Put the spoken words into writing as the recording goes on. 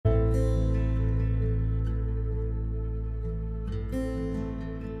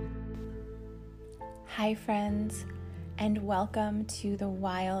Hi, friends, and welcome to the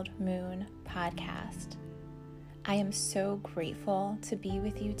Wild Moon podcast. I am so grateful to be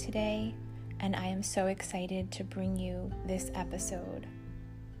with you today, and I am so excited to bring you this episode.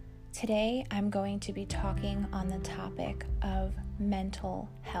 Today, I'm going to be talking on the topic of mental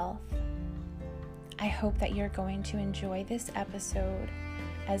health. I hope that you're going to enjoy this episode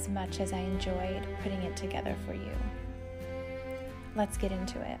as much as I enjoyed putting it together for you. Let's get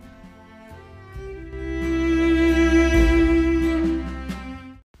into it.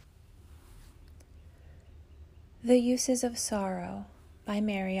 The Uses of Sorrow by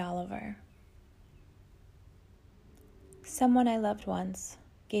Mary Oliver. Someone I loved once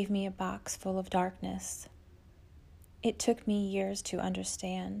gave me a box full of darkness. It took me years to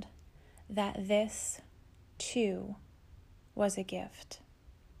understand that this, too, was a gift.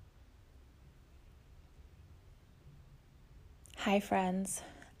 Hi, friends,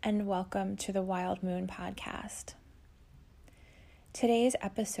 and welcome to the Wild Moon podcast. Today's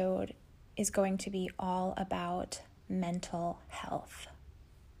episode is going to be all about mental health.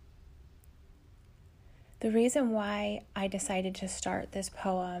 The reason why I decided to start this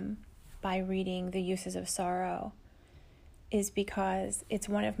poem by reading The Uses of Sorrow is because it's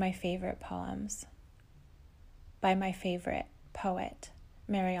one of my favorite poems by my favorite poet,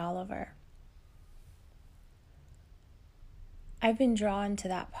 Mary Oliver. I've been drawn to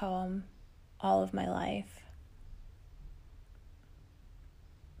that poem all of my life.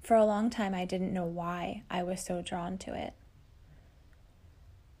 For a long time, I didn't know why I was so drawn to it.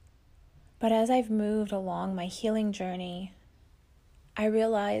 But as I've moved along my healing journey, I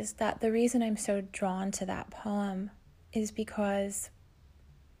realized that the reason I'm so drawn to that poem is because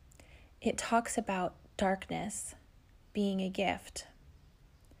it talks about darkness being a gift.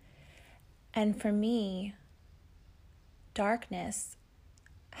 And for me, darkness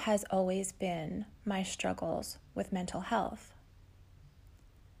has always been my struggles with mental health.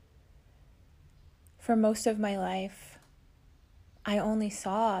 For most of my life, I only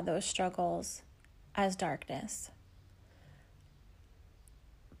saw those struggles as darkness.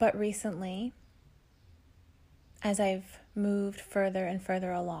 But recently, as I've moved further and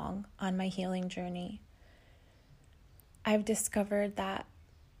further along on my healing journey, I've discovered that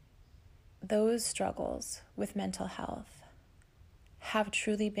those struggles with mental health have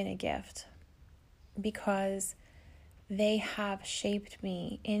truly been a gift because they have shaped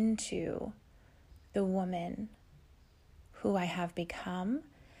me into the woman who I have become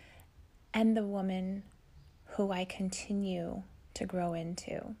and the woman who I continue to grow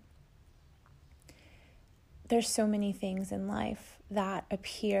into. There's so many things in life that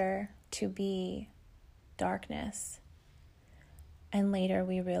appear to be darkness, and later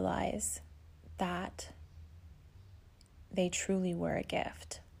we realize that they truly were a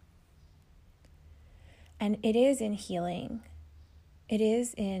gift. And it is in healing, it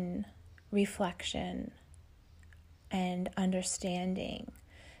is in reflection and understanding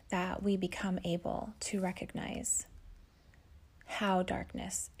that we become able to recognize how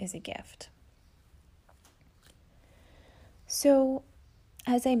darkness is a gift. So,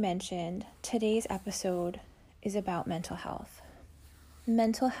 as I mentioned, today's episode is about mental health.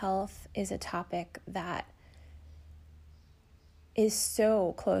 Mental health is a topic that is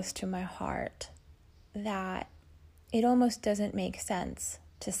so close to my heart that it almost doesn't make sense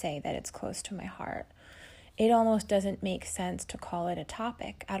to say that it's close to my heart. It almost doesn't make sense to call it a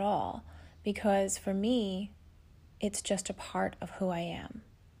topic at all, because for me, it's just a part of who I am.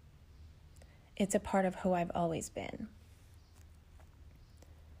 It's a part of who I've always been.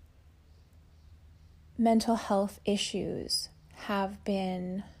 Mental health issues have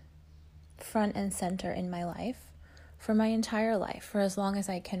been front and center in my life for my entire life, for as long as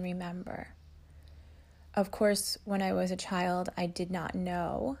I can remember. Of course, when I was a child, I did not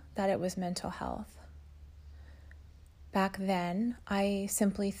know that it was mental health. Back then, I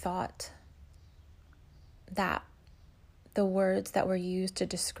simply thought that the words that were used to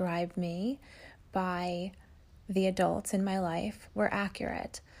describe me by the adults in my life were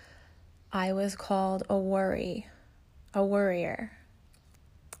accurate. I was called a worrier.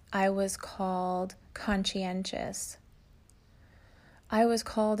 I was called conscientious. I was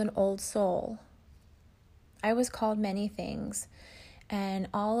called an old soul. I was called many things, and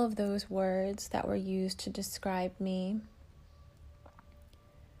all of those words that were used to describe me,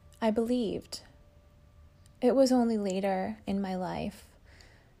 I believed. It was only later in my life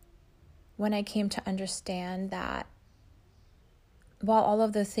when I came to understand that while all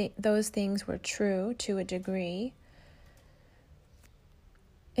of those things were true to a degree,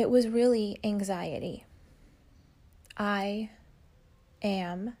 it was really anxiety. I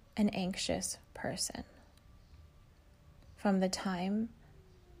am an anxious person. person. From the time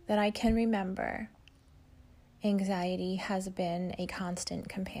that I can remember, anxiety has been a constant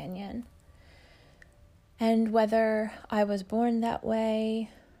companion. And whether I was born that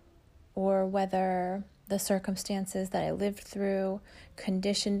way, or whether the circumstances that I lived through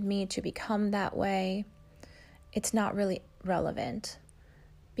conditioned me to become that way, it's not really relevant,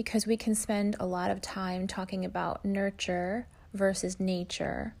 because we can spend a lot of time talking about nurture versus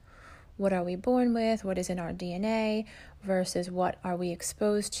nature. What are we born with? What is in our DNA versus what are we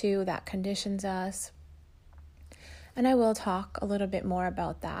exposed to that conditions us? And I will talk a little bit more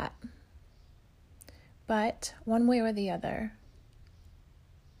about that. But one way or the other,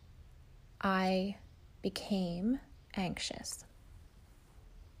 I became anxious.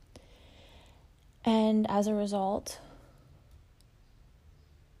 And as a result,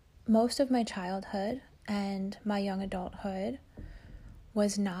 most of my childhood and my young adulthood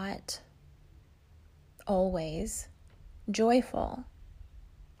was not always joyful.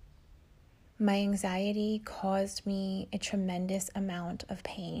 My anxiety caused me a tremendous amount of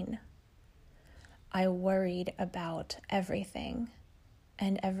pain. I worried about everything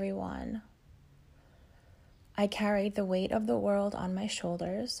and everyone. I carried the weight of the world on my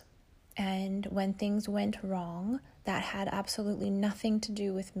shoulders, and when things went wrong, that had absolutely nothing to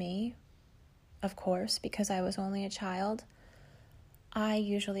do with me, of course, because I was only a child, I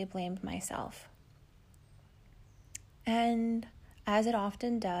usually blamed myself. And as it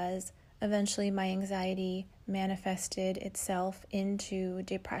often does, eventually my anxiety manifested itself into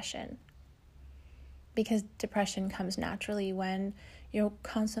depression. Because depression comes naturally when you're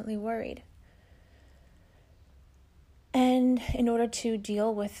constantly worried. And in order to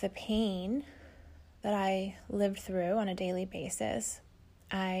deal with the pain that I lived through on a daily basis,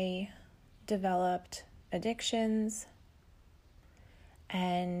 I developed addictions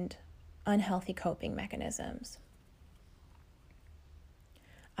and unhealthy coping mechanisms.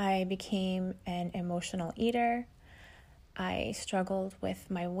 I became an emotional eater. I struggled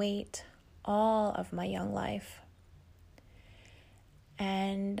with my weight all of my young life.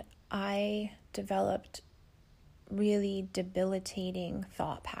 And I developed really debilitating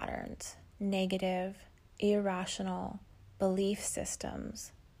thought patterns, negative, irrational belief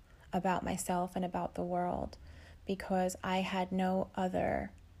systems about myself and about the world, because I had no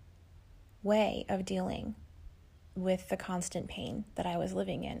other way of dealing with the constant pain that I was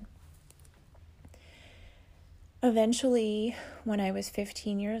living in. Eventually, when I was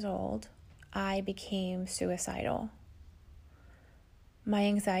 15 years old, I became suicidal. My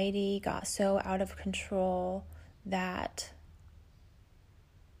anxiety got so out of control that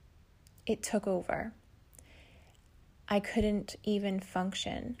it took over. I couldn't even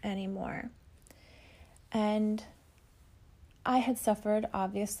function anymore. And I had suffered,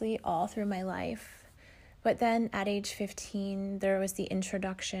 obviously, all through my life. But then at age 15, there was the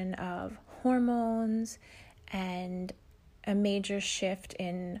introduction of hormones and a major shift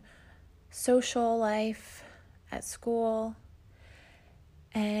in social life at school.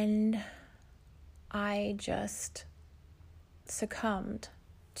 And I just succumbed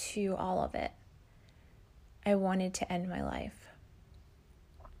to all of it. I wanted to end my life.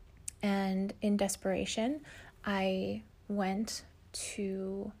 And in desperation, I went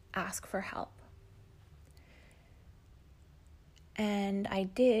to ask for help. And I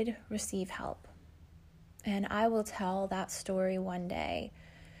did receive help. And I will tell that story one day.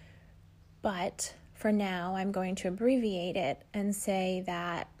 But for now, I'm going to abbreviate it and say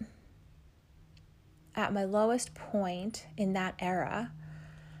that at my lowest point in that era,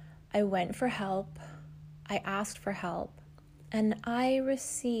 I went for help, I asked for help, and I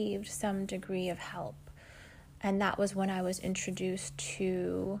received some degree of help. And that was when I was introduced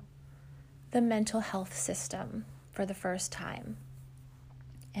to the mental health system for the first time.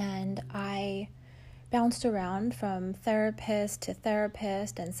 And I bounced around from therapist to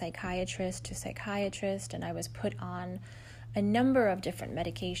therapist and psychiatrist to psychiatrist, and I was put on a number of different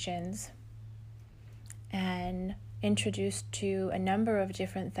medications and introduced to a number of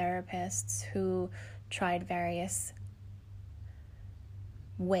different therapists who tried various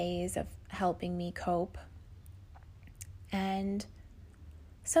ways of helping me cope. And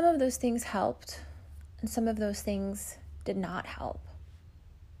some of those things helped, and some of those things did not help.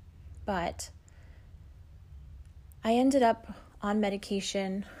 But I ended up on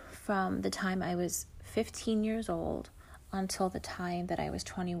medication from the time I was 15 years old until the time that I was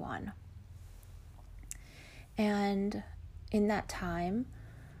 21. And in that time,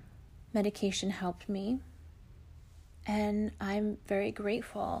 medication helped me. And I'm very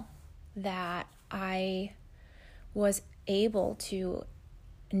grateful that I was able to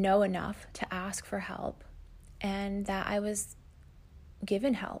know enough to ask for help, and that I was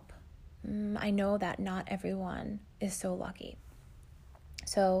given help. I know that not everyone is so lucky.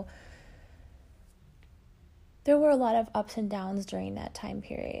 So there were a lot of ups and downs during that time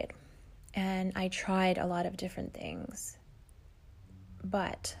period, and I tried a lot of different things.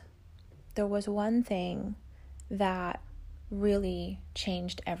 But there was one thing that really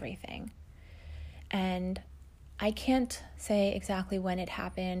changed everything. And I can't say exactly when it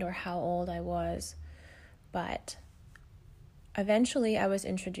happened or how old I was, but eventually I was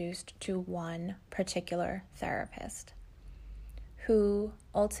introduced to one particular therapist who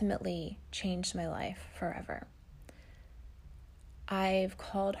ultimately changed my life forever. I've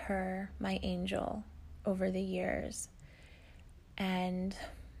called her my angel over the years, and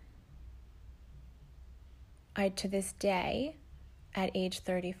I, to this day, at age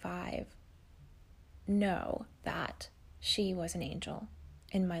 35, know that she was an angel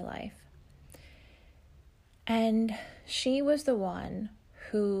in my life. And she was the one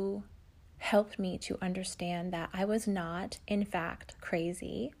who helped me to understand that I was not, in fact,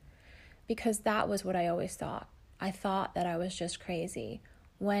 crazy, because that was what I always thought. I thought that I was just crazy.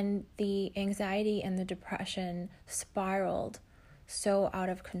 When the anxiety and the depression spiraled so out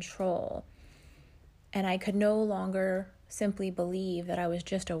of control, and I could no longer simply believe that I was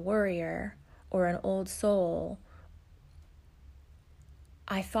just a worrier or an old soul,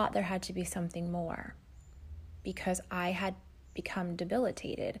 I thought there had to be something more, because I had become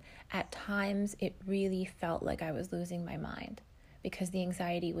debilitated. At times, it really felt like I was losing my mind, because the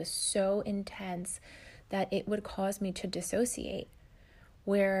anxiety was so intense that it would cause me to dissociate,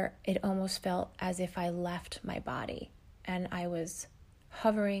 where it almost felt as if I left my body and I was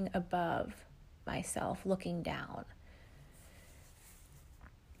hovering above myself, looking down.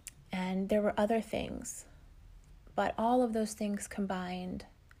 And there were other things, but all of those things combined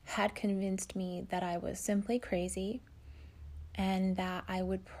had convinced me that I was simply crazy and that I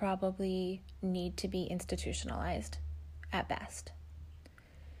would probably need to be institutionalized at best.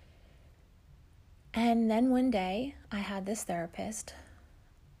 And then one day I had this therapist,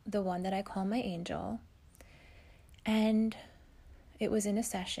 the one that I call my angel, and it was in a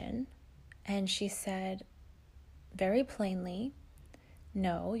session, and she said very plainly,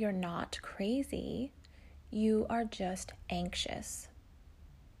 "No, you're not crazy. You are just anxious."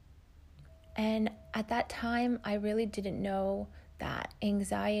 And at that time, I really didn't know that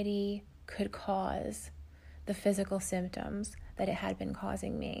anxiety could cause the physical symptoms that it had been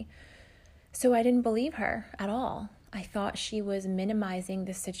causing me. So I didn't believe her at all. I thought she was minimizing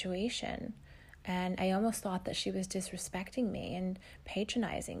the situation, and I almost thought that she was disrespecting me and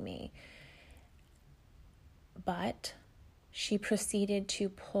patronizing me. But she proceeded to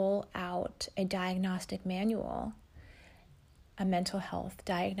pull out a diagnostic manual, a mental health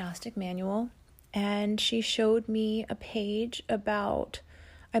diagnostic manual, and she showed me a page about,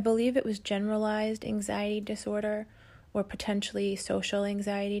 I believe it was generalized anxiety disorder or potentially social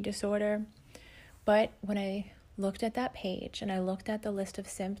anxiety disorder. But when I looked at that page and I looked at the list of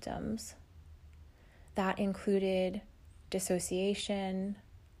symptoms, that included dissociation,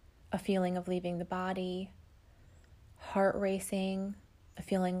 a feeling of leaving the body, heart racing, a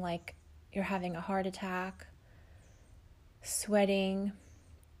feeling like you're having a heart attack, sweating,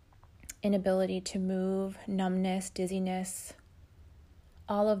 inability to move, numbness, dizziness,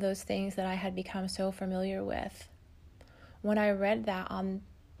 all of those things that I had become so familiar with. When I read that on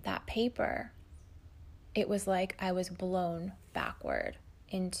that paper, it was like I was blown backward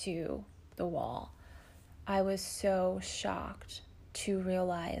into the wall. I was so shocked to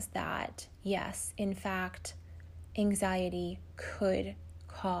realize that, yes, in fact, anxiety could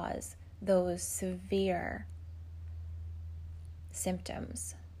cause those severe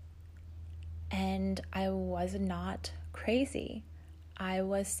symptoms. And I was not crazy. I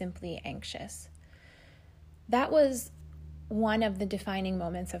was simply anxious. That was one of the defining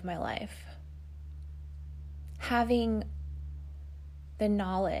moments of my life. Having the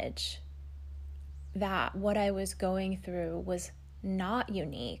knowledge that what I was going through was not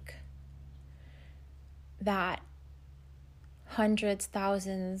unique, that hundreds,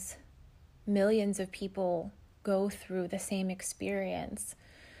 thousands, millions of people go through the same experience.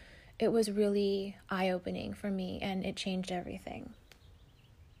 It was really eye-opening for me, and it changed everything.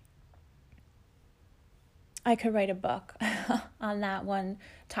 I could write a book on that one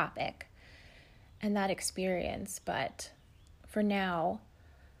topic and that experience, but for now,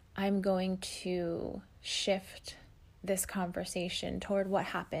 I'm going to shift this conversation toward what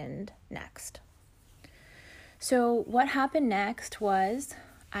happened next. So what happened next was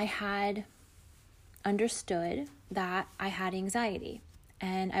I had understood that I had anxiety,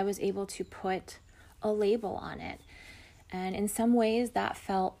 and I was able to put a label on it. And in some ways that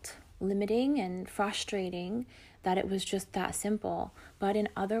felt limiting and frustrating, that it was just that simple. But in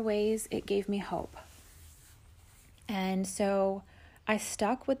other ways, it gave me hope. And so I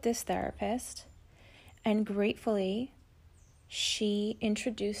stuck with this therapist, and gratefully, she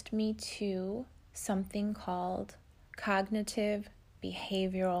introduced me to something called cognitive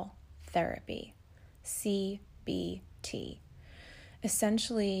behavioral therapy, CBT.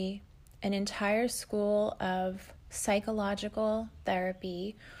 Essentially, an entire school of psychological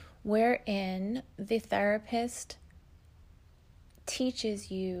therapy wherein the therapist teaches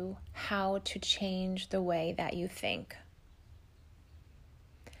you how to change the way that you think.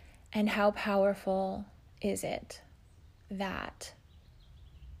 And how powerful is it that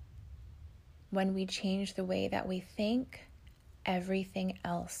when we change the way that we think, everything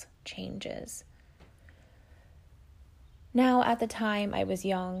else changes. Now, at the time, I was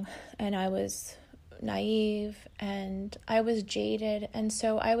young and I was naive and I was jaded, and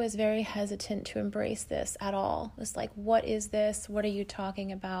so I was very hesitant to embrace this at all. It's like, what is this? What are you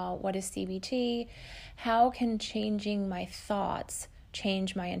talking about? What is CBT? How can changing my thoughts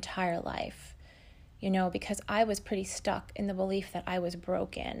change my entire life? Because I was pretty stuck in the belief that I was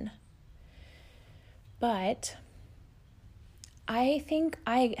broken. But I think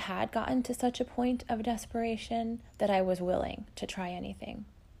I had gotten to such a point of desperation that I was willing to try anything.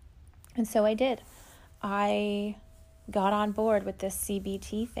 And so I did. I got on board with this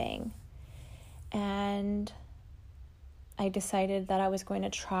CBT thing, and I decided that I was going to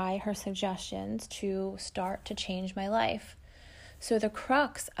try her suggestions to start to change my life. So the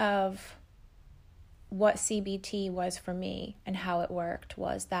crux of what CBT was for me and how it worked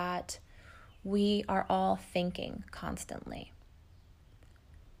was that we are all thinking constantly.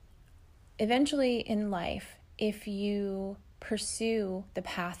 Eventually in life, if you pursue the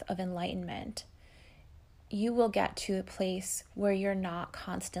path of enlightenment, you will get to a place where you're not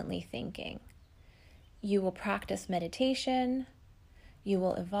constantly thinking. You will practice meditation, you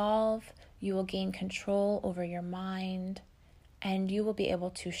will evolve, you will gain control over your mind, and you will be able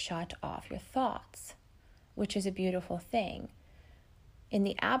to shut off your thoughts, which is a beautiful thing. In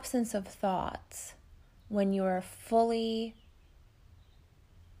the absence of thoughts, when you are fully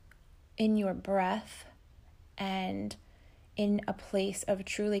in your breath and in a place of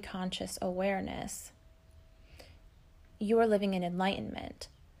truly conscious awareness, you are living in enlightenment.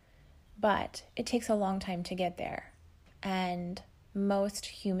 But it takes a long time to get there, and most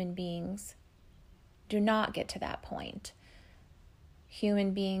human beings do not get to that point.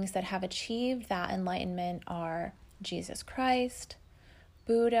 Human beings that have achieved that enlightenment are Jesus Christ,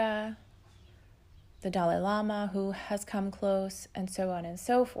 Buddha, the Dalai Lama, who has come close, and so on and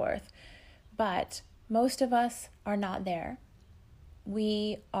so forth. But most of us are not there.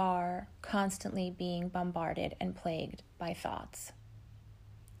 We are constantly being bombarded and plagued by thoughts.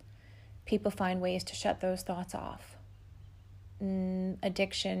 People find ways to shut those thoughts off.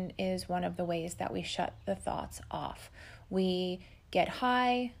 Addiction is one of the ways that we shut the thoughts off. We get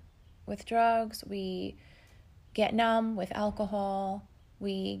high with drugs, we get numb with alcohol,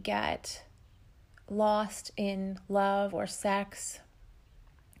 we get lost in love or sex,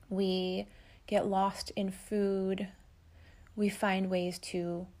 we get lost in food. We find ways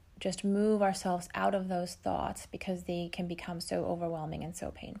to just move ourselves out of those thoughts because they can become so overwhelming and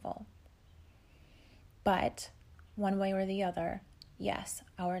so painful. But one way or the other, yes,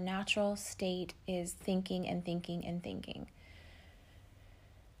 our natural state is thinking and thinking and thinking.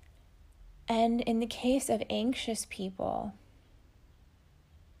 And in the case of anxious people,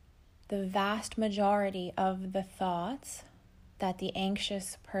 the vast majority of the thoughts that the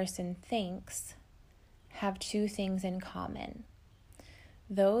anxious person thinks have two things in common.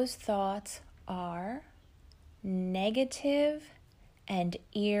 Those thoughts are negative and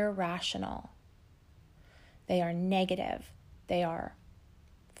irrational. They are negative. They are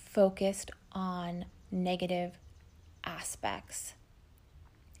focused on negative aspects.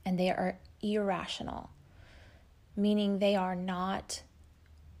 And they are irrational, meaning they are not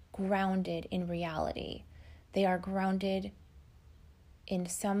grounded in reality. They are grounded in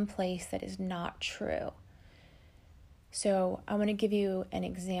some place that is not true. So I'm going to give you an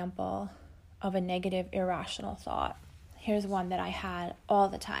example of a negative, irrational thought. Here's one that I had all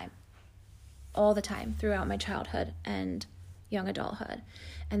the time throughout my childhood and young adulthood.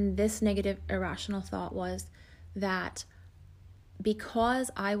 And this negative, irrational thought was that because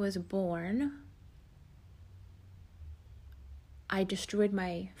I was born, I destroyed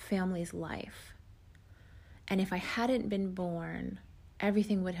my family's life. And if I hadn't been born,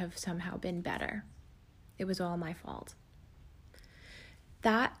 everything would have somehow been better. It was all my fault.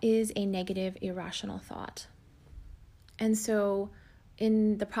 that is a negative, irrational thought. And so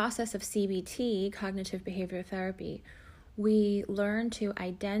in the process of CBT, cognitive behavioral therapy, we learn to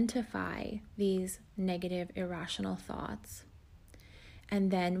identify these negative, irrational thoughts.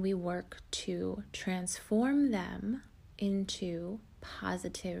 And then we work to transform them into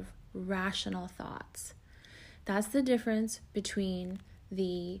positive, rational thoughts. That's the difference between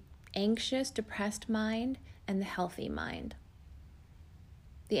the anxious, depressed mind and the healthy mind.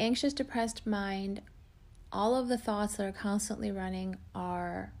 The anxious, depressed mind, all of the thoughts that are constantly running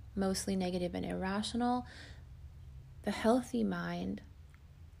are mostly negative and irrational. The healthy mind,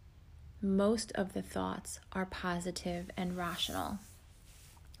 most of the thoughts are positive and rational.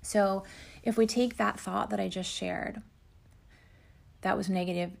 So if we take that thought that I just shared, that was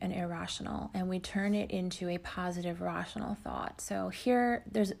negative and irrational, and we turn it into a positive, rational thought. So here,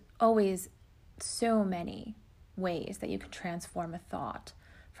 there's always so many ways that you can transform a thought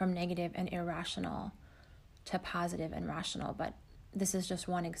from negative and irrational to positive and rational, but this is just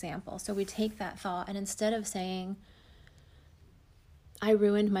one example. So we take that thought, and instead of saying, I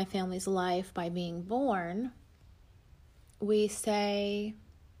ruined my family's life by being born, we say,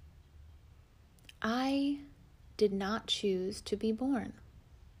 I did not choose to be born.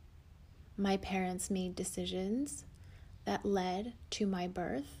 My parents made decisions that led to my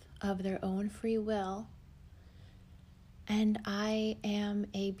birth of their own free will, and I am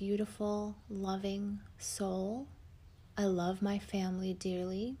a beautiful, loving soul. I love my family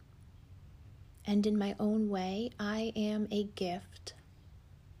dearly, and in my own way, I am a gift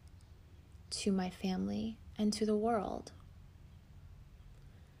to my family and to the world.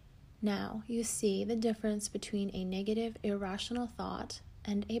 Now, you see the difference between a negative, irrational thought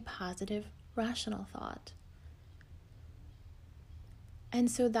and a positive, rational thought. And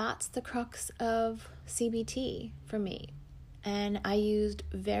so that's the crux of CBT for me. And I used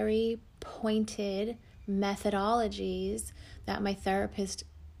very pointed methodologies that my therapist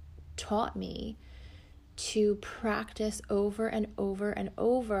taught me to practice over and over and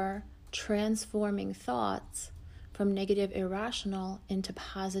over, transforming thoughts from negative irrational into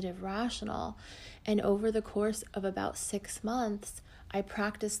positive rational. And over the course of about 6 months, I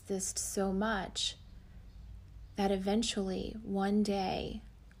practiced this so much that eventually one day,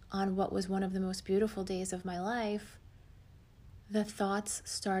 on what was one of the most beautiful days of my life, the thoughts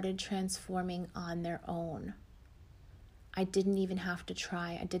started transforming on their own. I didn't even have to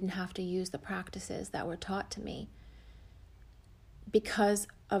try. I didn't have to use the practices that were taught to me. Because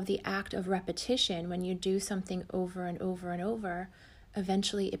of the act of repetition, when you do something over and over and over,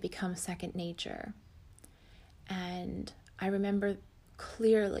 eventually it becomes second nature. And I remember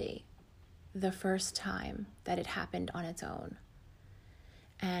clearly the first time that it happened on its own.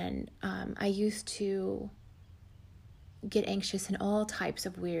 And I used to get anxious in all types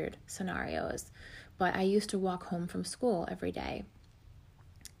of weird scenarios, but I used to walk home from school every day.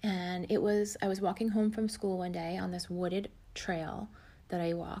 And I was walking home from school one day on this wooded trail that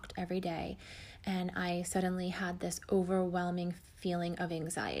I walked every day, and I suddenly had this overwhelming feeling of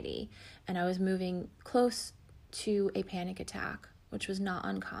anxiety, and I was moving close to a panic attack, which was not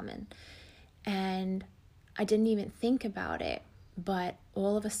uncommon. And I didn't even think about it, but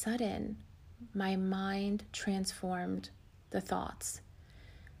all of a sudden, my mind transformed the thoughts.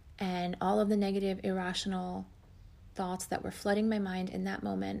 And all of the negative, irrational thoughts that were flooding my mind in that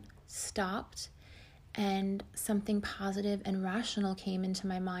moment stopped, and something positive and rational came into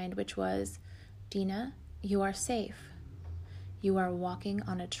my mind, which was, Dina, you are safe. You are walking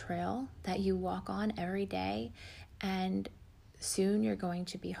on a trail that you walk on every day, and soon you're going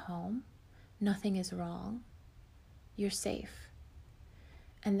to be home. Nothing is wrong. You're safe.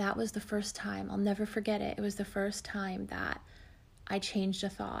 And that was the first time, I'll never forget it. It was the first time that I changed a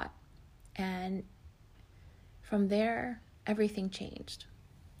thought. And from there, everything changed.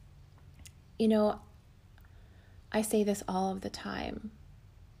 You know, I say this all of the time,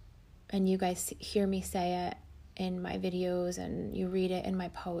 and you guys hear me say it in my videos, and you read it in my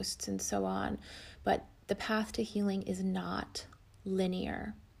posts and so on, but the path to healing is not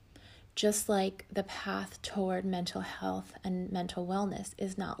linear. Just like the path toward mental health and mental wellness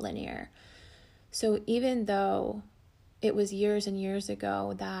is not linear. So even though it was years and years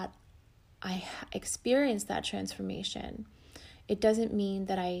ago that I experienced that transformation, it doesn't mean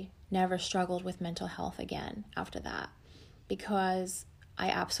that I never struggled with mental health again after that, because I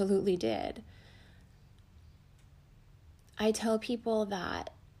absolutely did. I tell people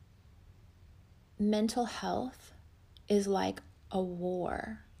that mental health is like a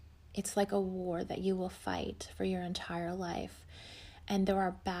war. It's like a war that you will fight for your entire life. And there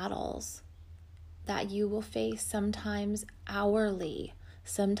are battles that you will face sometimes hourly,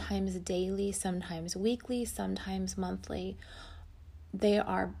 sometimes daily, sometimes weekly, sometimes monthly. There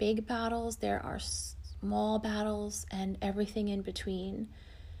are big battles, there are small battles, and everything in between.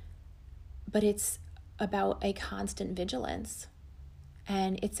 But it's about a constant vigilance.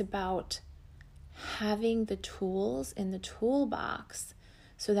 And it's about having the tools in the toolbox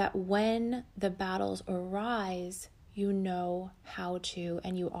so that when the battles arise, you know how to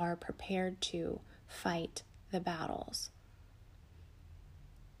and you are prepared to fight the battles.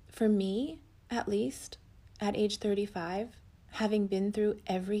 For me, at least, at age 35, having been through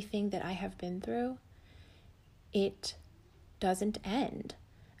everything that I have been through, it doesn't end.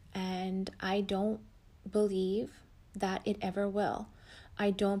 And I don't believe that it ever will.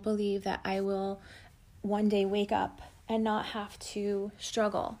 I don't believe that I will one day wake up and not have to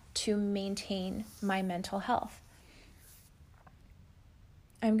struggle to maintain my mental health.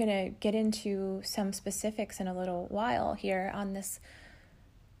 I'm going to get into some specifics in a little while here on this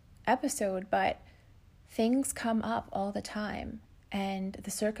episode, but things come up all the time and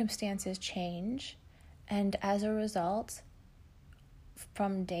the circumstances change. And as a result,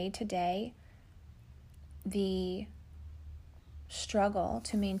 from day to day, the struggle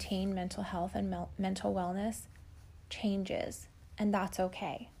to maintain mental health and mental wellness changes, and that's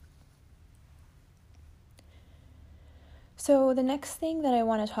okay. So the next thing that I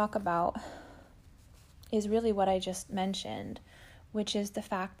want to talk about is really what I just mentioned, which is the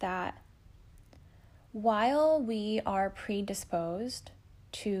fact that while we are predisposed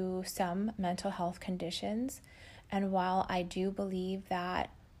to some mental health conditions, and while I do believe that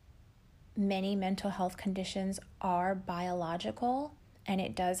many mental health conditions are biological, and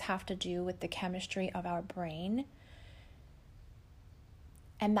it does have to do with the chemistry of our brain.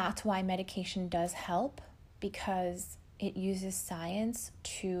 And that's why medication does help, because it uses science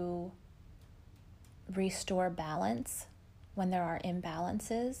to restore balance when there are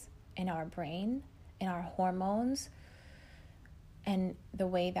imbalances in our brain, in our hormones, and the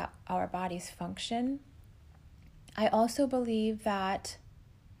way that our bodies function. I also believe that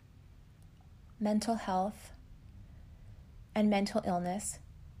mental health and mental illness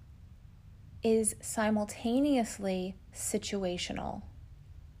is simultaneously situational.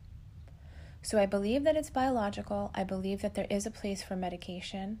 So I believe that it's biological. I believe that there is a place for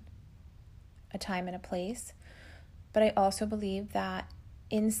medication, a time and a place. But I also believe that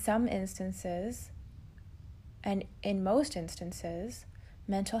in some instances, and in most instances,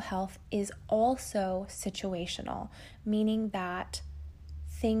 mental health is also situational, meaning that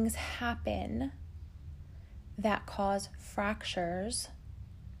things happen that cause fractures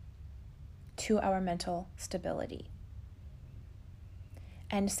to our mental stability.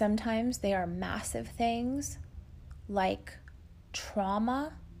 And sometimes they are massive things like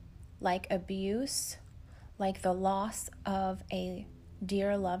trauma, like abuse, like the loss of a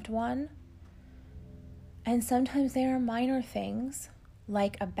dear loved one. And sometimes they are minor things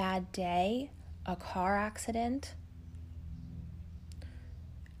like a bad day, a car accident,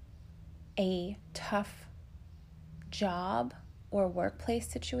 a tough job or workplace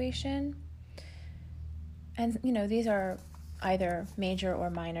situation. And, these are either major or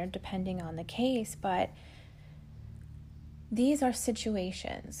minor depending on the case, but these are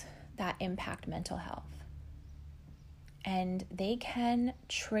situations that impact mental health. And they can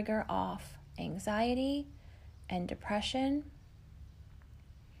trigger off anxiety and depression.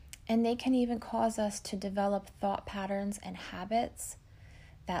 And they can even cause us to develop thought patterns and habits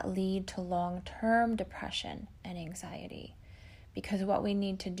that lead to long-term depression and anxiety. Because what we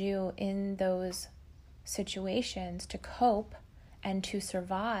need to do in those situations to cope and to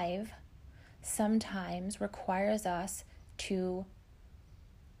survive sometimes requires us to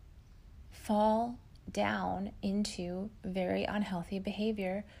fall down into very unhealthy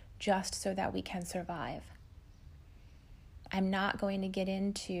behavior just so that we can survive. I'm not going to get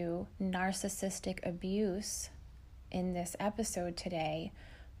into narcissistic abuse in this episode today,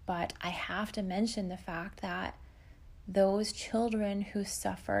 but I have to mention the fact that those children who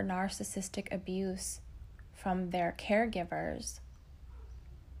suffer narcissistic abuse from their caregivers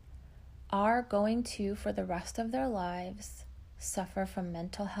are going to, for the rest of their lives, suffer from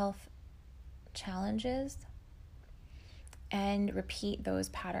mental health challenges and repeat those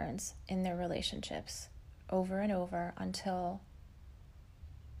patterns in their relationships over and over until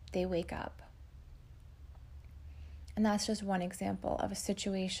they wake up. And that's just one example of a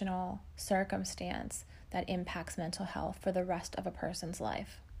situational circumstance that impacts mental health for the rest of a person's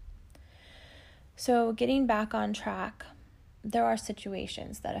life. So getting back on track, there are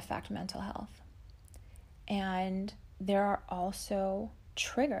situations that affect mental health. And there are also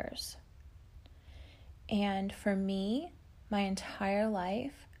triggers. And for me, my entire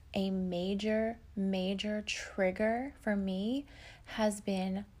life, a major trigger for me has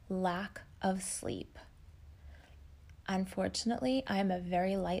been lack of sleep. Unfortunately, I'm a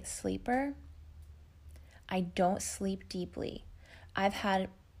very light sleeper. I don't sleep deeply. I've had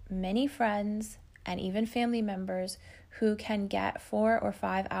many friends and even family members who can get 4 or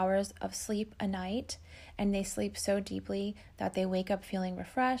 5 hours of sleep a night, and they sleep so deeply that they wake up feeling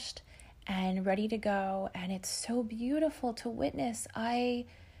refreshed and ready to go, and it's so beautiful to witness. I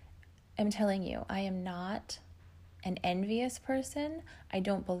am telling you, I am not an envious person. I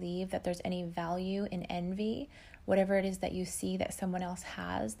don't believe that there's any value in envy. Whatever it is that you see that someone else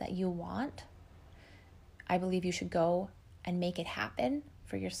has that you want, I believe you should go and make it happen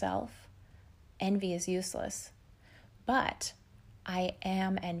for yourself. Envy is useless. But I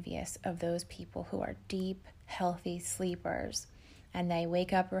am envious of those people who are deep, healthy sleepers, and they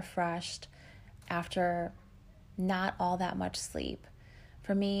wake up refreshed after not all that much sleep.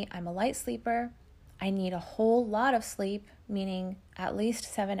 For me, I'm a light sleeper. I need a whole lot of sleep, meaning at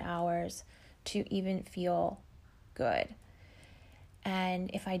least 7 hours, to even feel good. And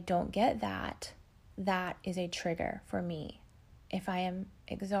if I don't get that, that is a trigger for me. If I am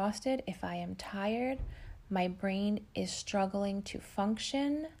exhausted, if I am tired, my brain is struggling to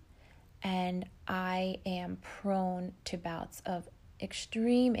function, and I am prone to bouts of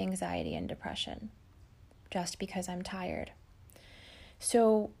extreme anxiety and depression just because I'm tired.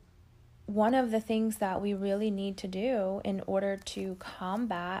 So one of the things that we really need to do in order to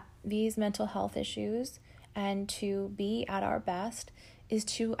combat these mental health issues and to be at our best is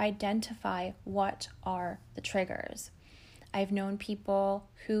to identify what are the triggers. I've known people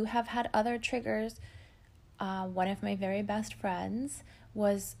who have had other triggers. One of my very best friends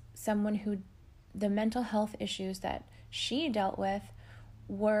was someone who the mental health issues that she dealt with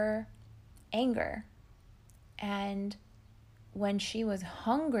were anger. And when she was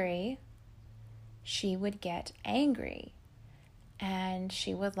hungry, she would get angry and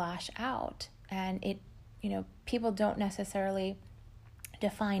she would lash out. And people don't necessarily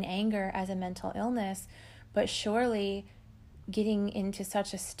define anger as a mental illness, but surely getting into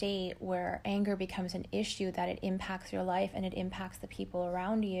such a state where anger becomes an issue that it impacts your life and it impacts the people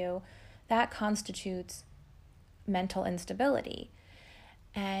around you, that constitutes mental instability.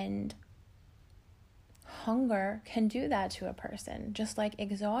 And hunger can do that to a person, just like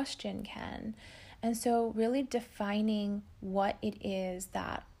exhaustion can. And so really defining what it is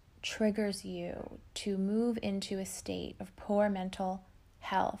that triggers you to move into a state of poor mental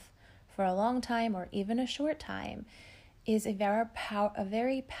health for a long time or even a short time is a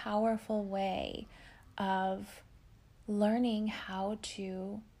very powerful way of learning how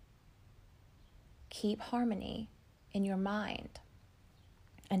to keep harmony in your mind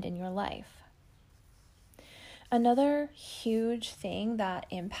and in your life. Another huge thing that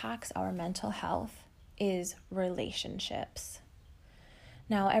impacts our mental health is relationships.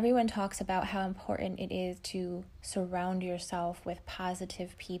 Now, everyone talks about how important it is to surround yourself with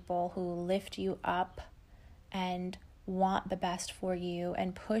positive people who lift you up and want the best for you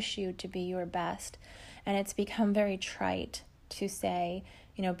and push you to be your best. And it's become very trite to say,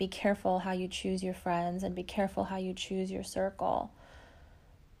 be careful how you choose your friends and be careful how you choose your circle.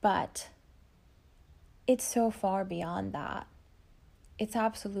 But it's so far beyond that. It's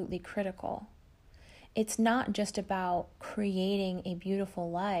absolutely critical. It's not just about creating a beautiful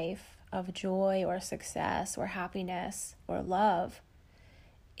life of joy or success or happiness or love.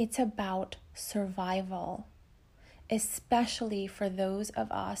 It's about survival, especially for those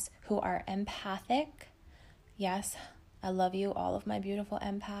of us who are empathic. Yes, I love you, all of my beautiful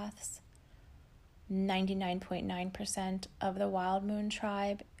empaths. 99.9% of the Wild Moon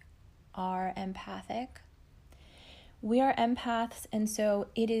tribe are empathic. We are empaths, and so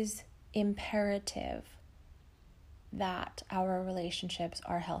it is imperative that our relationships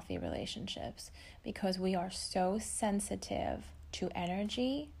are healthy relationships because we are so sensitive to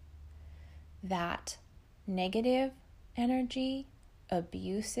energy that negative energy,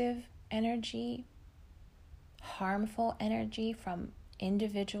 abusive energy, harmful energy from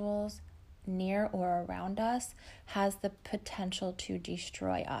individuals near or around us has the potential to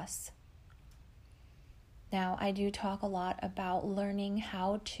destroy us. Now, I do talk a lot about learning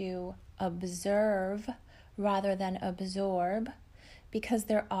how to observe rather than absorb, because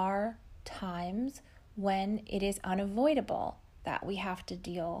there are times when it is unavoidable that we have to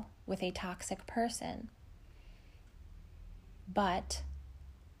deal with a toxic person. But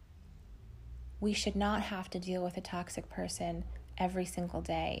we should not have to deal with a toxic person every single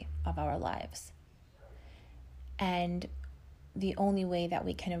day of our lives. And the only way that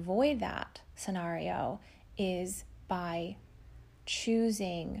we can avoid that scenario is by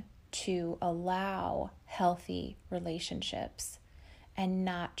choosing to allow healthy relationships and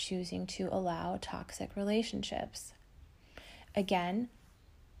not choosing to allow toxic relationships. Again,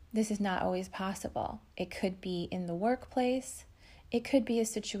 this is not always possible. It could be in the workplace. It could be a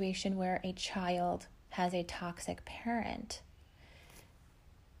situation where a child has a toxic parent.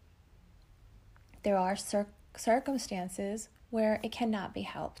 There are circumstances where it cannot be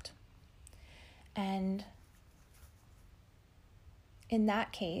helped. And in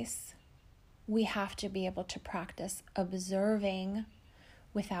that case, we have to be able to practice observing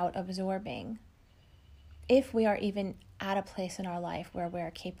without absorbing, if we are even at a place in our life where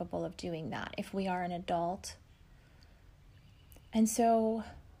we're capable of doing that, if we are an adult. And so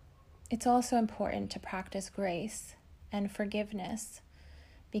it's also important to practice grace and forgiveness,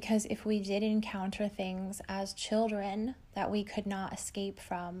 because if we did encounter things as children that we could not escape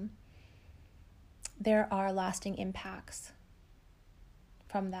from, there are lasting impacts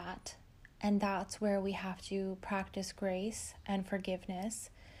from that. And that's where we have to practice grace and forgiveness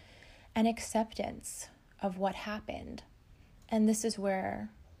and acceptance of what happened. And this is where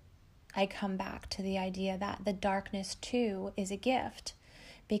I come back to the idea that the darkness too is a gift.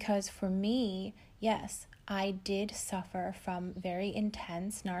 Because for me, yes, I did suffer from very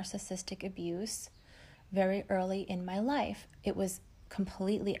intense narcissistic abuse very early in my life. It was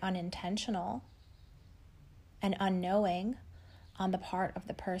completely unintentional and unknowing on the part of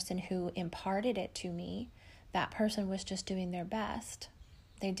the person who imparted it to me. That person was just doing their best.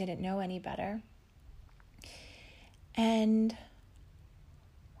 They didn't know any better. And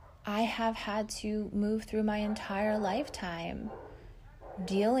I have had to move through my entire lifetime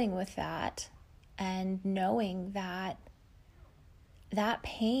dealing with that and knowing that that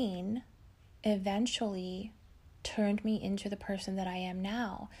pain eventually turned me into the person that I am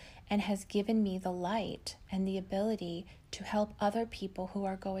now and has given me the light and the ability to help other people who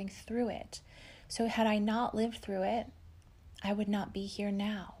are going through it. So had I not lived through it, I would not be here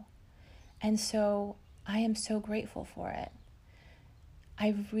now. And so I am so grateful for it.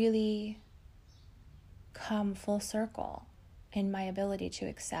 I've really come full circle in my ability to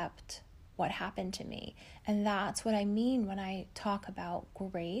accept what happened to me. And that's what I mean when I talk about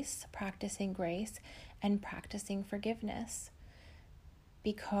grace, practicing grace and practicing forgiveness,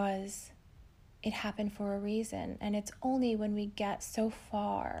 because it happened for a reason. And it's only when we get so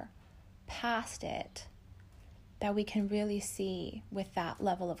far past it that we can really see with that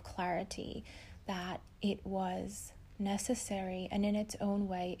level of clarity that it was necessary, and in its own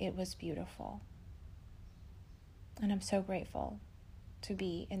way, it was beautiful. And I'm so grateful to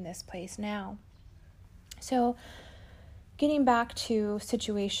be in this place now. So, getting back to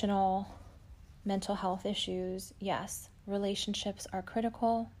situational mental health issues, yes, relationships are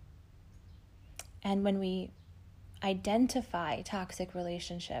critical. And when we identify toxic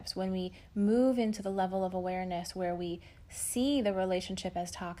relationships, when we move into the level of awareness where we see the relationship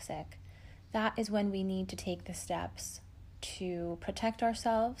as toxic, that is when we need to take the steps to protect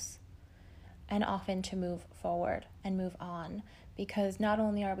ourselves and often to move forward and move on. Because not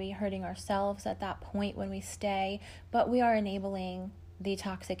only are we hurting ourselves at that point when we stay, but we are enabling the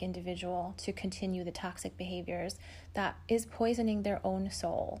toxic individual to continue the toxic behaviors that is poisoning their own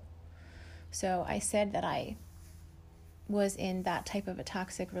soul. So I said that I was in that type of a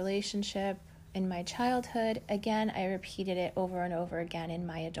toxic relationship in my childhood. Again, I repeated it over and over again in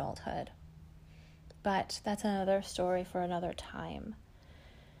my adulthood. But that's another story for another time.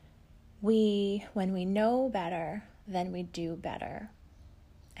 When we know better, then we do better.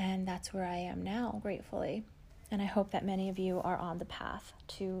 And that's where I am now, gratefully. And I hope that many of you are on the path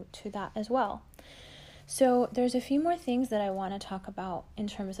to that as well. So there's a few more things that I want to talk about in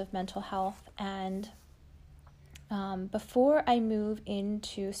terms of mental health. And before I move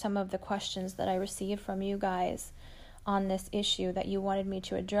into some of the questions that I received from you guys on this issue that you wanted me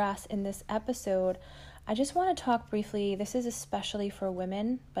to address in this episode, I just want to talk briefly. This is especially for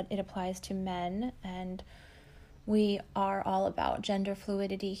women, but it applies to men, and we are all about gender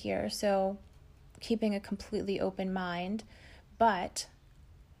fluidity here, so keeping a completely open mind. But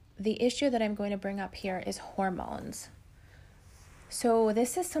the issue that I'm going to bring up here is hormones. So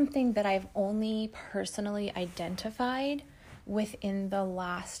this is something that I've only personally identified within the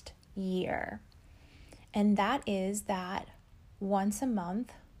last year. And that is that once a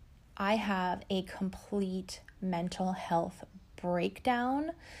month, I have a complete mental health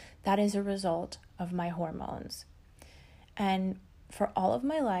breakdown that is a result of my hormones. And for all of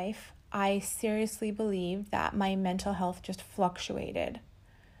my life, I seriously believed that my mental health just fluctuated.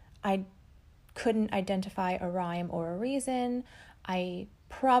 I couldn't identify a rhyme or a reason. I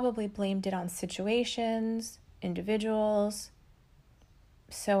probably blamed it on situations, individuals,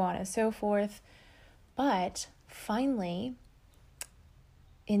 so on and so forth. But finally,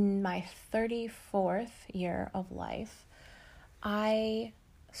 in my 34th year of life, I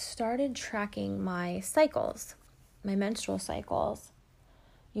started tracking my cycles, my menstrual cycles,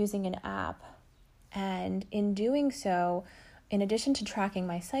 using an app. And in doing so, in addition to tracking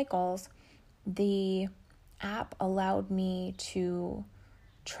my cycles, the app allowed me to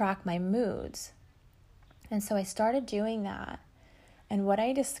track my moods. And so I started doing that. And what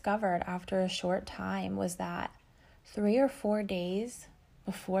I discovered after a short time was that 3 or 4 days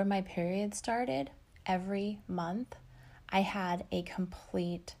before my period started, every month, I had a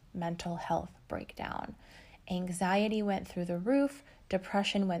complete mental health breakdown. Anxiety went through the roof,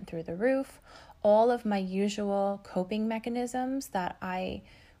 depression went through the roof. All of my usual coping mechanisms that I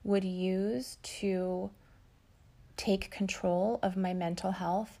would use to take control of my mental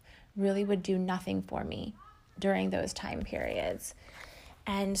health really would do nothing for me during those time periods.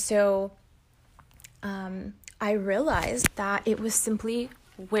 And so I realized that it was simply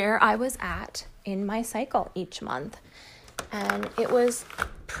where I was at in my cycle each month. And it was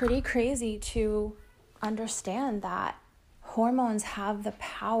pretty crazy to understand that hormones have the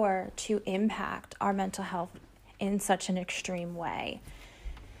power to impact our mental health in such an extreme way.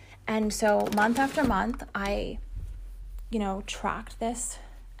 And so month after month, I, tracked this,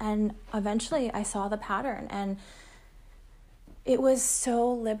 and eventually I saw the pattern, and it was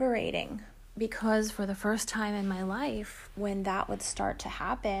so liberating because for the first time in my life, when that would start to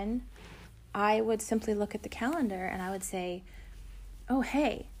happen, I would simply look at the calendar and I would say, oh,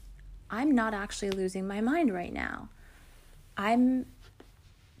 hey, I'm not actually losing my mind right now. I'm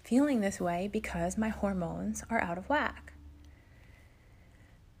feeling this way because my hormones are out of whack.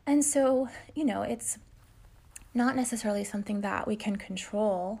 And so, it's not necessarily something that we can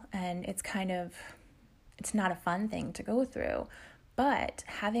control, and it's not a fun thing to go through. But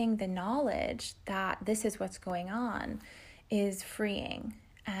having the knowledge that this is what's going on is freeing,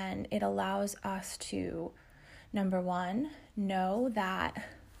 and it allows us to, number one, know that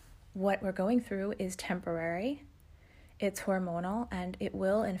what we're going through is temporary, it's hormonal, and it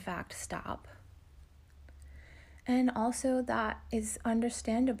will in fact stop. And also that is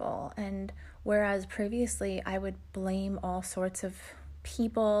understandable. And whereas previously I would blame all sorts of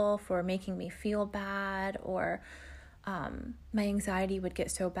people for making me feel bad, or my anxiety would get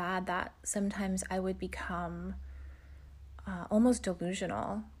so bad that sometimes I would become almost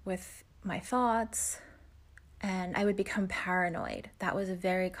delusional with my thoughts, and I would become paranoid. That was a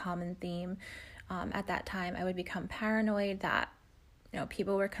very common theme at that time. I would become paranoid that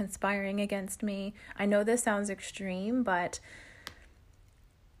people were conspiring against me. I know this sounds extreme, but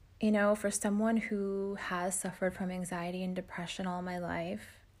for someone who has suffered from anxiety and depression all my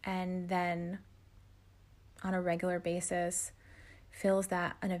life, and then on a regular basis feels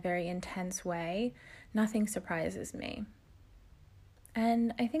that in a very intense way, nothing surprises me.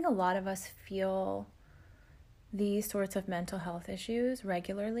 And I think a lot of us feel these sorts of mental health issues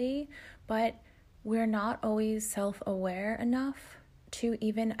regularly, but we're not always self-aware enough to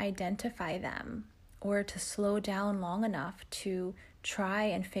even identify them, or to slow down long enough to try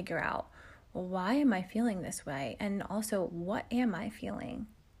and figure out, well, why am I feeling this way? And also, what am I feeling?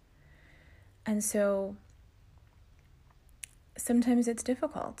 And so sometimes it's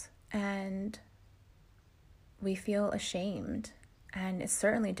difficult, and we feel ashamed, and it's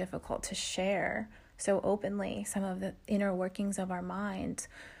certainly difficult to share so openly some of the inner workings of our minds.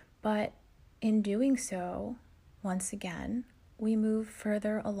 But in doing so, once again, we move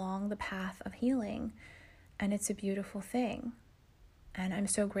further along the path of healing, and it's a beautiful thing. And I'm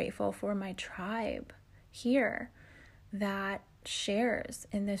so grateful for my tribe here that shares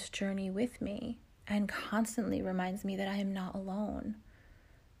in this journey with me and constantly reminds me that I am not alone.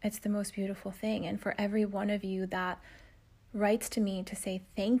 It's the most beautiful thing. And for every one of you that writes to me to say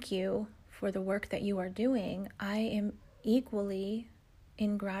thank you for the work that you are doing, I am equally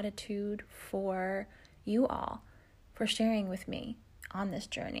in gratitude for you all for sharing with me on this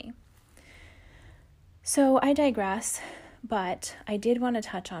journey. So I digress, but I did want to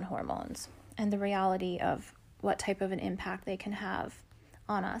touch on hormones and the reality of what type of an impact they can have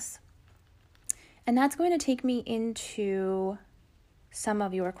on us. And that's going to take me into some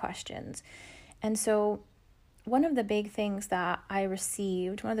of your questions. And so one of the big questions that I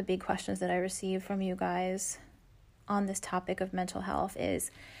received from you guys on this topic of mental health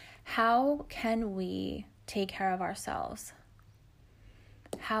is, how can we take care of ourselves?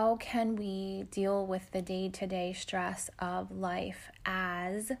 How can we deal with the day-to-day stress of life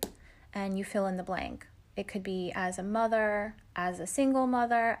as, and you fill in the blank? It could be as a mother, as a single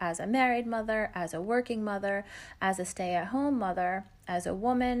mother, as a married mother, as a working mother, as a stay-at-home mother, as a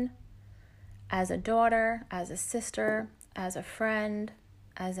woman, as a daughter, as a sister, as a friend,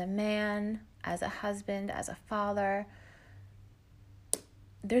 as a man, as a husband, as a father.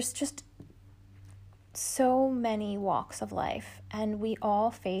 There's just so many walks of life, and we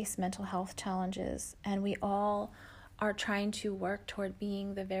all face mental health challenges, and we all are trying to work toward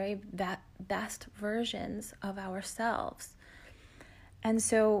being the very best versions of ourselves. And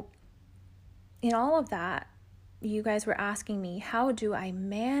so in all of that, you guys were asking me, how do I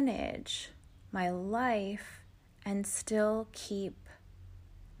manage my life and still keep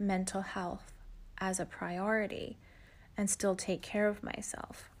mental health as a priority and still take care of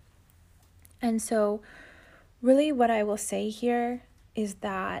myself? And so really what I will say here is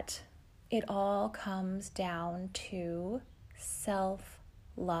that it all comes down to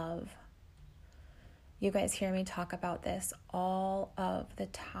self-love. You guys hear me talk about this all of the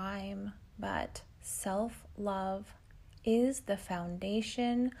time, but self-love is the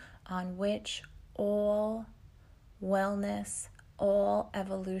foundation on which all wellness, all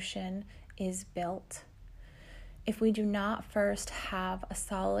evolution is built. If we do not first have a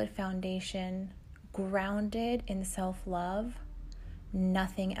solid foundation grounded in self-love,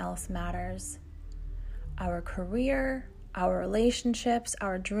 nothing else matters. Our career, our relationships,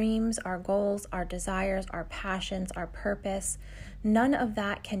 our dreams, our goals, our desires, our passions, our purpose, none of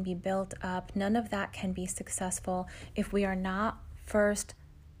that can be built up, none of that can be successful if we are not first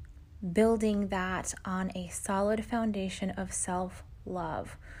building that on a solid foundation of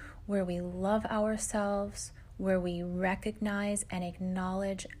self-love, where we love ourselves, where we recognize and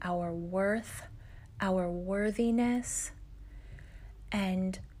acknowledge our worth, our worthiness,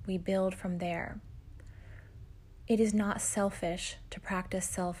 and we build from there. It is not selfish to practice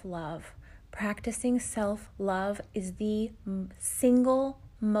self-love. Practicing self-love is the single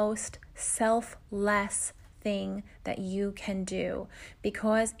most selfless thing that you can do,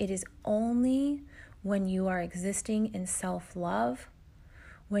 because it is only when you are existing in self-love,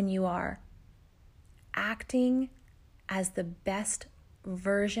 when you are acting as the best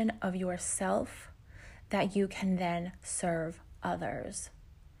version of yourself, that you can then serve others.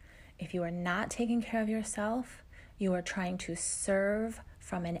 If you are not taking care of yourself, you are trying to serve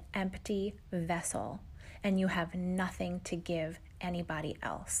from an empty vessel, and you have nothing to give anybody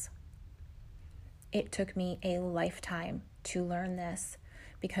else. It took me a lifetime to learn this,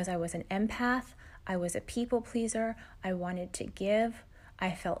 because I was an empath, I was a people pleaser, I wanted to give,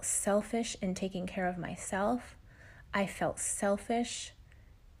 I felt selfish in taking care of myself, I felt selfish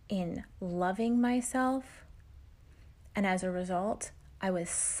in loving myself, and as a result, I was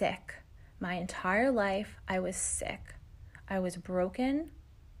sick. My entire life, I was sick. I was broken,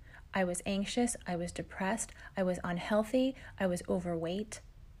 I was anxious, I was depressed, I was unhealthy, I was overweight,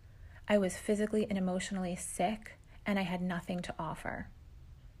 I was physically and emotionally sick, and I had nothing to offer.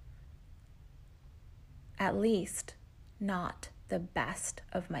 At least, not the best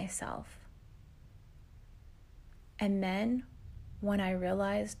of myself. And then, when I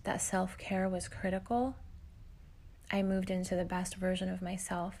realized that self-care was critical, I moved into the best version of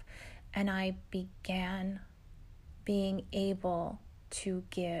myself, and I began being able to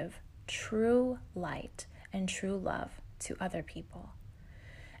give true light and true love to other people.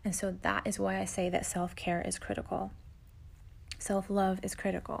 And so that is why I say that self-care is critical. Self-love is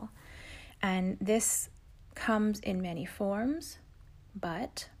critical. And this comes in many forms,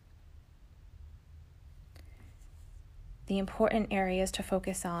 but the important areas to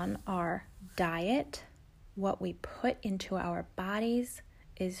focus on are diet. What we put into our bodies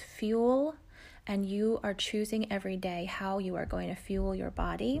is fuel, and you are choosing every day how you are going to fuel your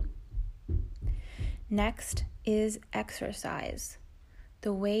body. Next is exercise.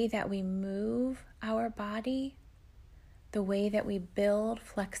 The way that we move our body, the way that we build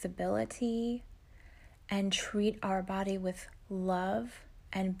flexibility and treat our body with love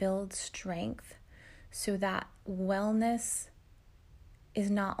and build strength, so that wellness is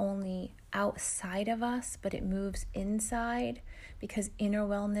not only outside of us, but it moves inside, because inner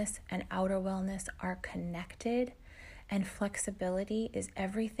wellness and outer wellness are connected, and flexibility is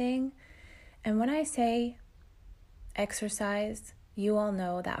everything. And when I say exercise, you all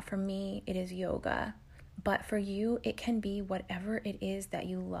know that for me, it is yoga. But for you, it can be whatever it is that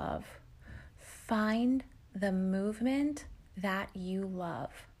you love. Find the movement that you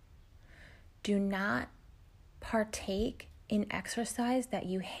love. Do not partake in exercise that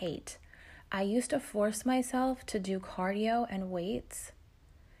you hate. I used to force myself to do cardio and weights,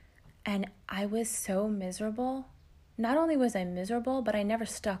 and I was so miserable. Not only was I miserable, but I never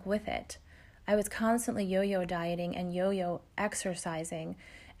stuck with it. I was constantly yo-yo dieting and yo-yo exercising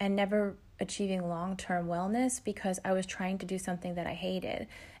and never achieving long-term wellness because I was trying to do something that I hated.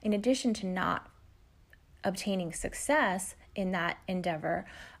 In addition to not obtaining success in that endeavor,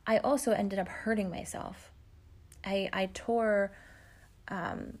 I also ended up hurting myself. I tore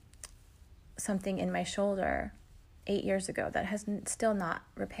something in my shoulder 8 years ago that has still not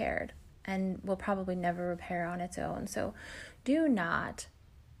repaired and will probably never repair on its own. So do not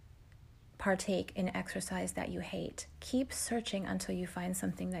partake in exercise that you hate. Keep searching until you find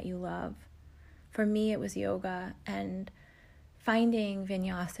something that you love. For me, it was yoga, and finding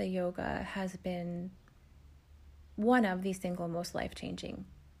Vinyasa yoga has been one of the single most life-changing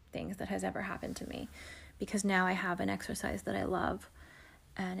things that has ever happened to me, because now I have an exercise that I love,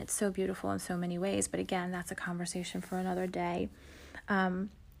 and it's so beautiful in so many ways. But again, that's a conversation for another day.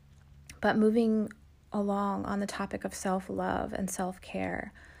 But moving along on the topic of self-love and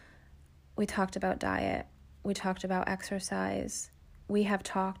self-care, we talked about diet, we talked about exercise, we have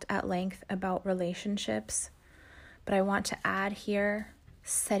talked at length about relationships, but I want to add here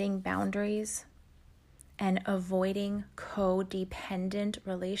setting boundaries and avoiding codependent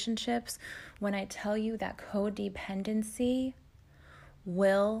relationships. When I tell you that codependency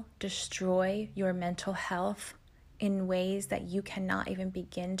will destroy your mental health in ways that you cannot even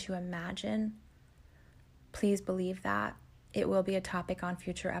begin to imagine, please believe that. It will be a topic on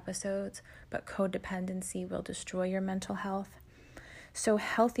future episodes, but codependency will destroy your mental health. So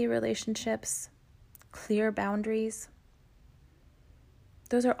healthy relationships, clear boundaries,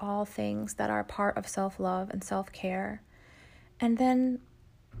 those are all things that are part of self-love and self-care. And then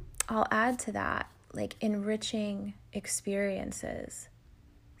I'll add to that, like enriching experiences,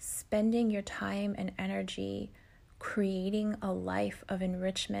 spending your time and energy creating a life of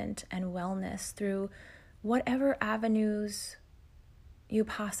enrichment and wellness through whatever avenues you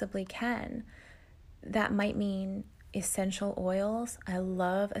possibly can. That might mean essential oils. I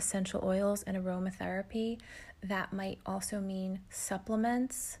love essential oils and aromatherapy. That might also mean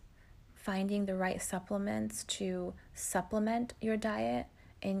supplements, finding the right supplements to supplement your diet,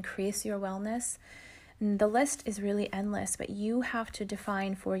 increase your wellness. And the list is really endless, but you have to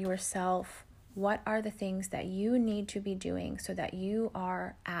define for yourself what are the things that you need to be doing so that you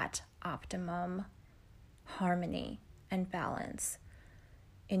are at optimum harmony and balance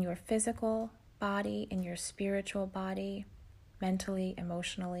in your physical body, in your spiritual body, mentally,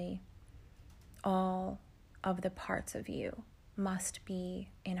 emotionally. All of the parts of you must be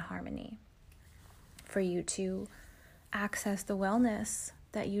in harmony for you to access the wellness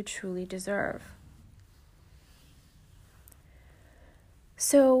that you truly deserve.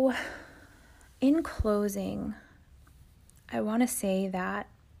 So, in closing, I want to say that,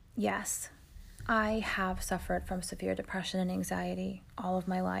 yes, I have suffered from severe depression and anxiety all of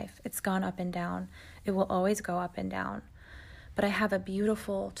my life. It's gone up and down. It will always go up and down. But I have a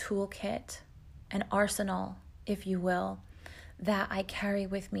beautiful toolkit, an arsenal, if you will, that I carry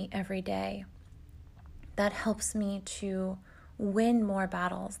with me every day that helps me to win more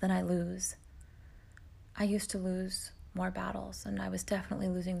battles than I lose. I used to lose more battles, and I was definitely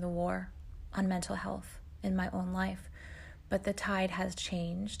losing the war on mental health in my own life. But the tide has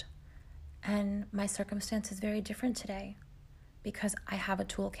changed, and my circumstance is very different today because I have a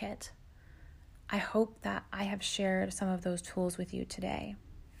toolkit. I hope that I have shared some of those tools with you today.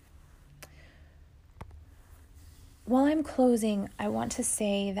 While I'm closing, I want to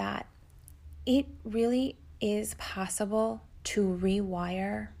say that it really is possible to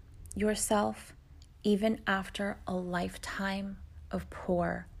rewire yourself even after a lifetime of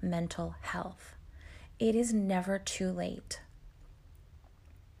poor mental health. It is never too late.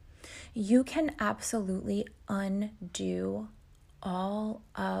 You can absolutely undo all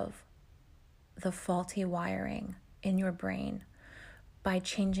of the faulty wiring in your brain by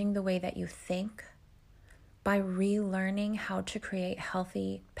changing the way that you think, by relearning how to create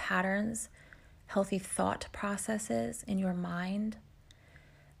healthy patterns, healthy thought processes in your mind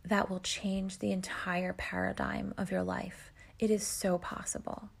that will change the entire paradigm of your life. It is so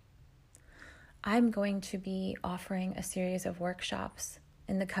possible. I'm going to be offering a series of workshops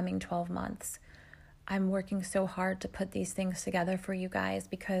in the coming 12 months. I'm working so hard to put these things together for you guys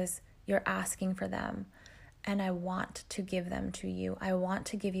because you're asking for them, and I want to give them to you. I want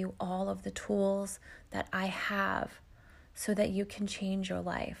to give you all of the tools that I have so that you can change your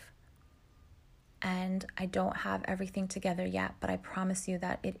life. And I don't have everything together yet, but I promise you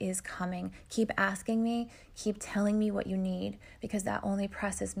that it is coming. Keep asking me, keep telling me what you need, because that only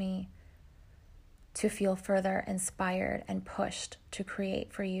presses me to feel further inspired and pushed to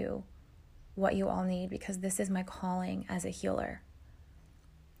create for you what you all need, because this is my calling as a healer.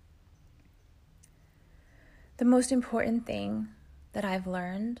 The most important thing that I've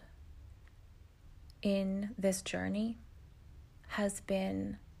learned in this journey has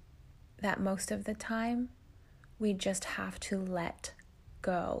been that most of the time we just have to let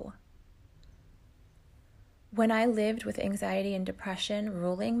go. When I lived with anxiety and depression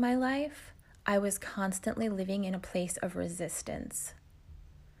ruling my life, I was constantly living in a place of resistance.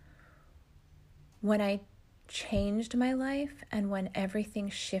 When I changed my life and when everything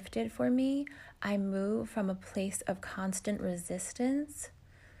shifted for me, I moved from a place of constant resistance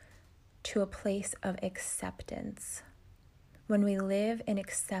to a place of acceptance. When we live in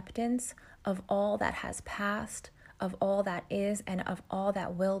acceptance of all that has passed, of all that is, and of all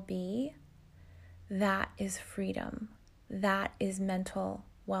that will be, that is freedom. That is mental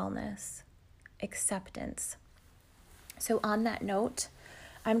wellness, acceptance. So on that note,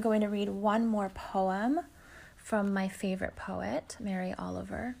 I'm going to read one more poem from my favorite poet, Mary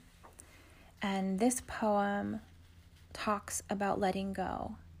Oliver. And this poem talks about letting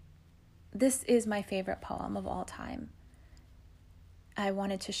go. This is my favorite poem of all time. I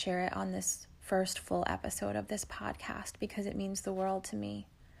wanted to share it on this first full episode of this podcast because it means the world to me.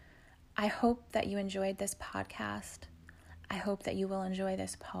 I hope that you enjoyed this podcast. I hope that you will enjoy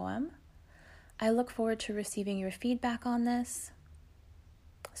this poem. I look forward to receiving your feedback on this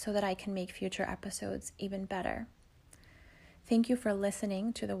so that I can make future episodes even better. Thank you for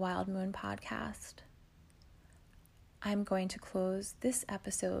listening to the Wild Moon podcast. I'm going to close this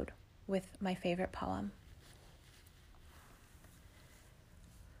episode with my favorite poem.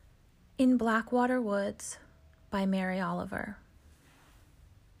 In Blackwater Woods by Mary Oliver.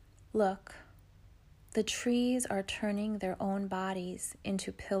 Look, the trees are turning their own bodies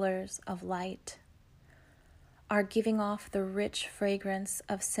into pillars of light, are giving off the rich fragrance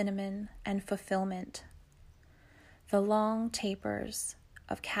of cinnamon and fulfillment. The long tapers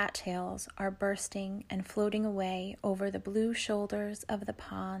of cattails are bursting and floating away over the blue shoulders of the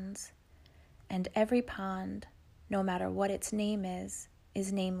ponds, and every pond, no matter what its name is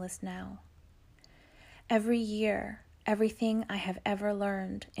nameless now. Every year, everything I have ever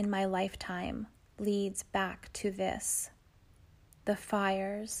learned in my lifetime leads back to this: the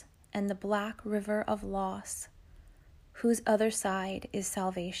fires and the black river of loss, whose other side is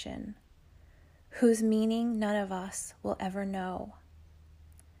salvation, whose meaning none of us will ever know.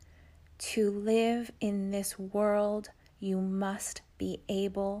 To live in this world, you must be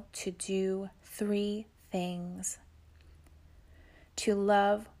able to do 3 things: to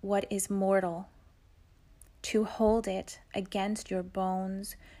love what is mortal, to hold it against your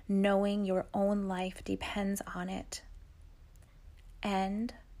bones, knowing your own life depends on it,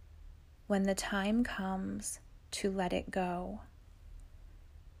 and when the time comes, to let it go,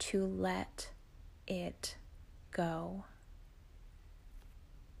 to let it go.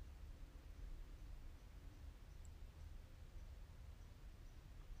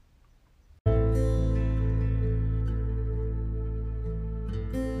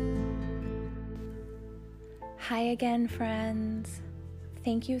 Hi again, friends.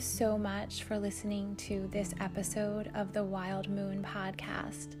 Thank you so much for listening to this episode of the Wild Moon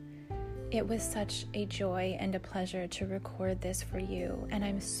podcast. It was such a joy and a pleasure to record this for you, and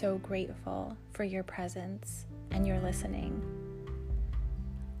I'm so grateful for your presence and your listening.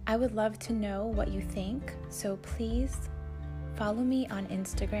 I would love to know what you think, so please follow me on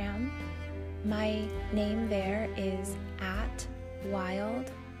Instagram. My name there is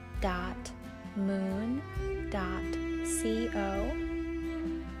 @wild.moon.co.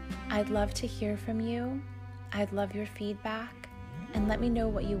 I'd love to hear from you. I'd love your feedback, and let me know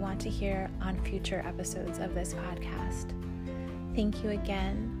what you want to hear on future episodes of this podcast. Thank you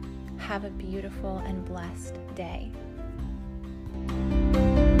again. Have a beautiful and blessed day.